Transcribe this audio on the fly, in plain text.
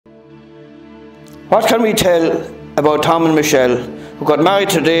What can we tell about Tom and Michelle, who got married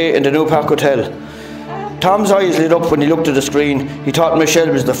today in the Newpark Hotel? Tom's eyes lit up when he looked at the screen. He thought Michelle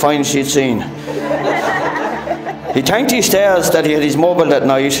was the finest he'd seen. He thanked his stars that he had his mobile that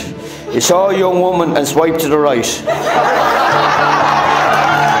night. He saw a young woman and swiped to the right.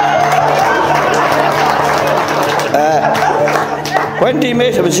 When they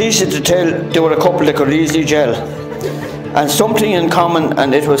met, it was easy to tell they were a couple that could easily gel. And something in common,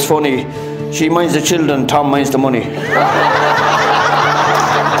 and it was funny. She minds the children, Tom minds the money.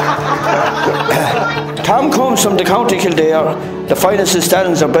 Tom comes from the county Kildare. The finest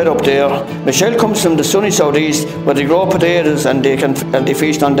stallions are bred up there. Michelle comes from the sunny southeast, where they grow potatoes and they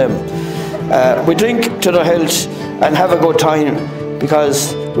feast on them. We drink to their health and have a good time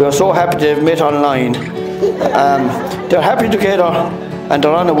because we are so happy they've met online. They're happy together and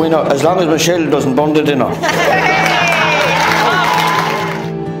they're on a winner as long as Michelle doesn't burn the dinner.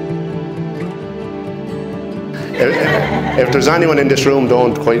 If there's anyone in this room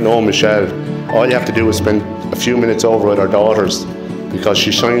don't quite know Michelle, all you have to do is spend a few minutes over with her daughters because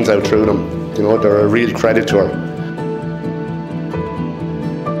she shines out through them. You know, they're a real credit to her.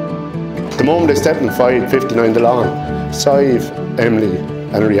 The moment they stepped in 59 DeLong, Sive, Emily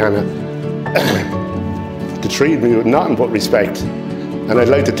and Rihanna, they treated me with nothing but respect. And I'd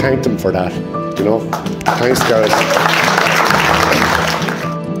like to thank them for that, you know. Thanks, guys.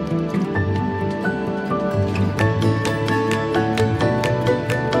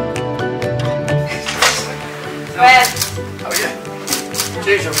 How are you?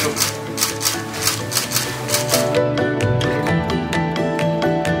 Cheers,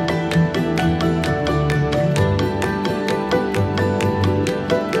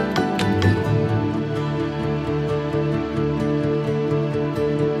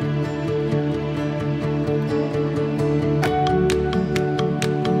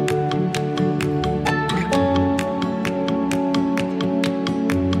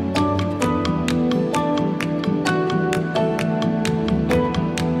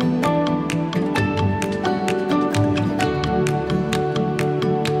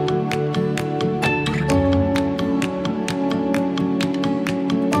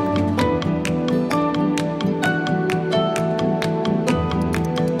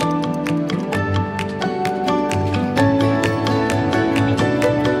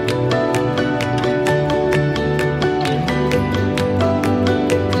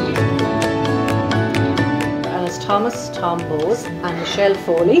 Thomas Tom Bowes and Michelle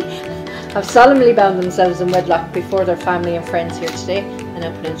Foley have solemnly bound themselves in wedlock before their family and friends here today, and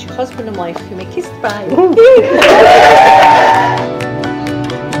now pronounce you husband and wife. You may kiss the bride.